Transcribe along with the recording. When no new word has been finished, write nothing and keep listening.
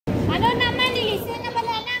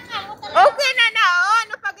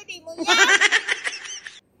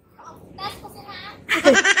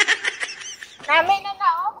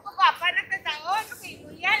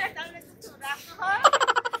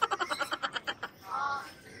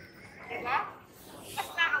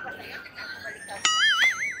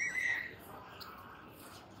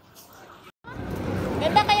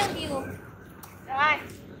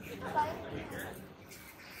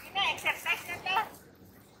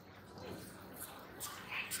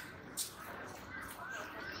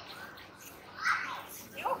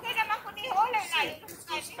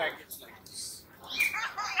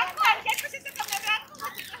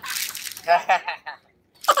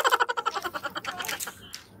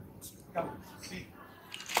Come, see.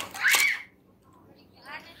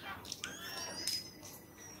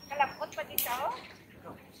 Kalambot pa dito?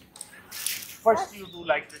 First you do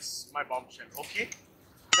like this, my bombshell, okay?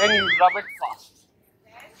 Then you rub it fast.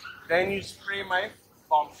 Then you spray my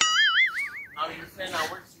bombshell. Now in 10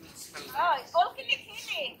 hours you will smell it. Oh, it's all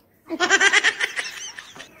kilikili.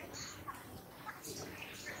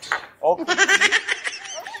 Okay.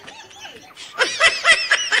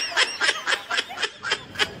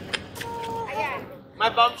 Ayan. My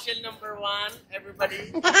bombshell number 1,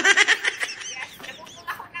 everybody. Yes, nabukong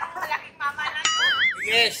ako ng malaking mama na to.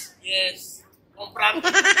 Yes, yes. Comprando.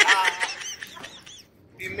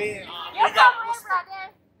 Dime, You're from where, brother?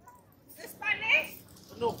 The Spanish?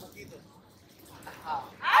 no, poquito. Ah?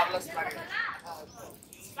 Habla Spanish.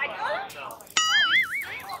 Spanyol? No.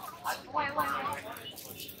 Wait.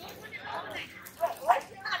 What's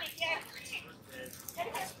your money, Jen?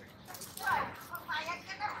 Magbayad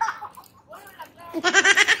ka na ba? Ulo lang na.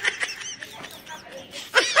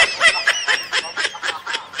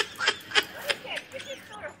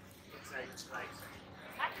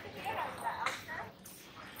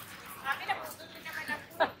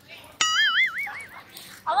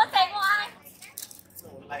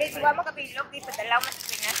 Guys, huwag mo kabilog, di padalaw mas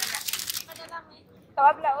Pinas na.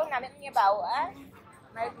 Tawag lao namin niya bawaan.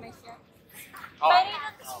 Mayroon na siya.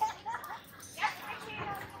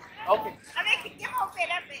 Okay. Aray, kikya mo,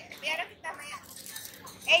 pera kita maya.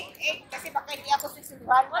 8, kasi baka hindi ako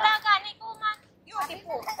susunduhan. Wala gani ko man. Yun, di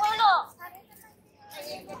po. Pulo.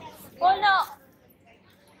 Pulo.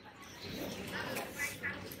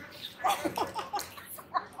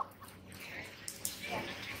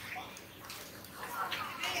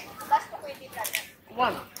 Basta pwede talaga.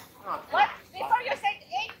 1. What? Before you said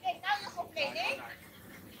 8 and now you're complaining?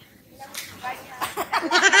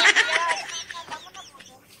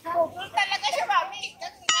 Google talaga siya, mami.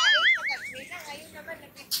 Ikaw nga 8 na gabi na. Ngayon naman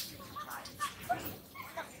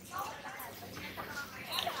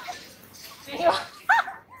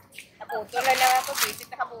naputol na lang ako. Visit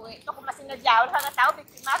na kabuhi. Ito kung masinadyawan ka nga tao,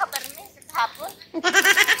 biktima ka pa rin sa kahapon.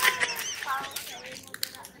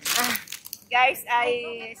 Guys,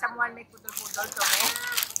 someone may pudol-pudol to me.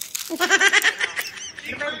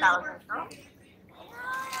 Ano ba yung tawag na ito?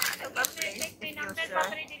 May number pa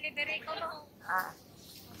delivery ko no.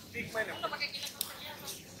 Take my number.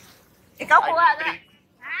 Ikaw kuha nga.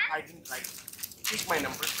 I didn't write. Take my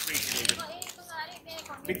number, free delivery.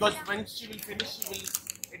 Because when she will finish,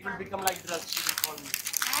 it will become like drugs. She will call me.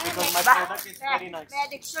 Because my product is very nice. May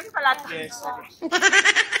addiction pala ito. Yes, addiction.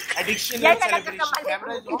 Addiction Yan and na celebration. nagkakamali.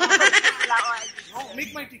 Camera is on. Wala ko addiction. No,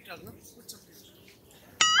 make my TikTok. No? Put some TikTok.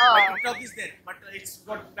 Oh, My TikTok is there, but it's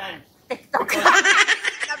got banned. TikTok.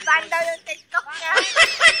 Naban daw yung TikTok niya.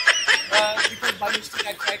 Because by mistake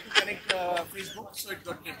I tried to connect Facebook, so it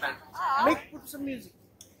got banned. Put some music.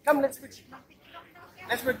 Come, let's make TikTok.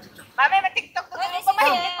 Let's make TikTok. Mami, ma-TikTok ko.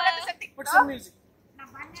 Pamahilig mo lang sa TikTok. Put some music.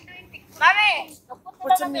 Mami,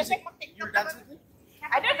 Put some music. You dance with me?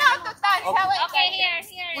 I don't know how to dance. Okay. How I Okay, dance.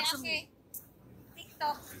 here. Put some Okay. music.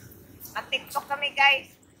 TikTok. Mag-TikTok kami, guys.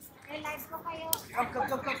 Live ko kayo.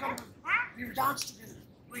 Come. We will dance together.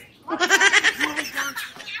 Wait. You will dance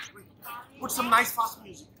together. Wait. Put some nice fast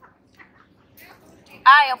music.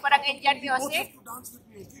 Yung parang Indian Both music. of you dance with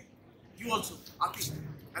me, okay? You also. Okay.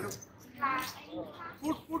 Hello.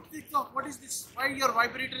 Put TikTok. What is this? Why your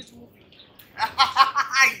vibrator is moving?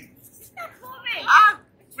 It's not moving.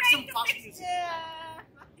 Put some fast music.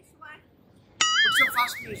 This one. Put some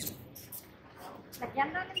fast music. Lagyan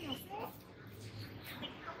na ng music.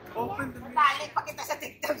 Open the music. Dali pa kita sa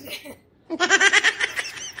TikTok.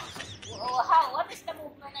 How? What is the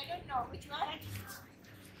movement? I don't know. Which one?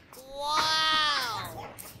 Wow.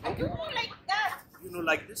 I don't know like that. You know,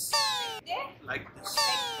 like this? There? Like this.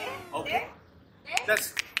 There? Okay. There?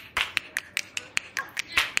 That's.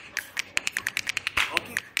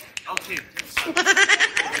 Okay. Okay.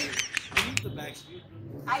 Leave the bags.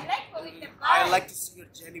 I like going the back. I like to see your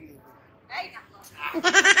jelly moving. Ay, nako.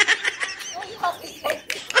 Oh, you have it like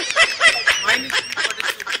this. Mine is big, but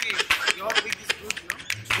it's okay. Your big is good, no?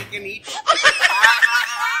 You can eat.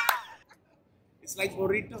 It's like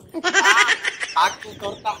burrito. Taco,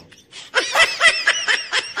 torta.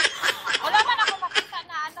 Wala man ako makita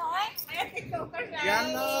na ano eh. May TikToker na. Yan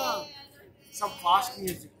na. Some fast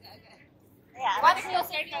music. Yeah, What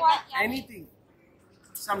music you want? Anything.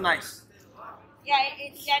 Some nice. yeah,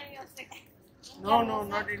 Indian music. No,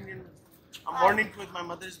 not Indian. I'm born in Kuwait. My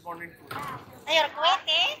mother is born in Kuwait. Ayun, Kuwait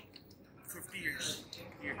eh. 50 years.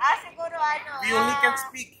 Here. Siguro ano. We only can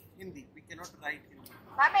speak Hindi. We cannot write Hindi.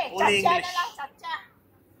 Mami, Only chacha English. na lang, chacha.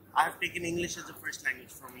 I have taken English as a first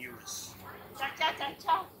language from US.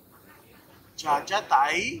 Cha-cha-cha-cha. Chacha,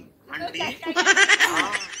 Thai, Auntie.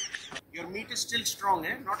 Ah, your meat is still strong,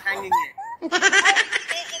 eh? Not hanging yet.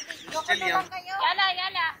 You're still young. Yala,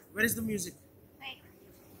 yala. Where is the music?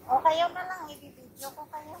 O kayo na lang, i-video ko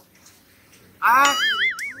kayo. Ah!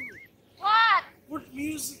 What? Put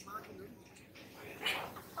music.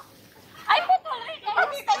 Ay, putuloy na.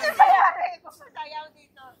 Hindi ka niya sayari. Pumasayaw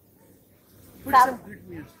dito. Put some good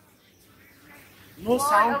music. No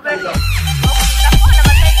sound.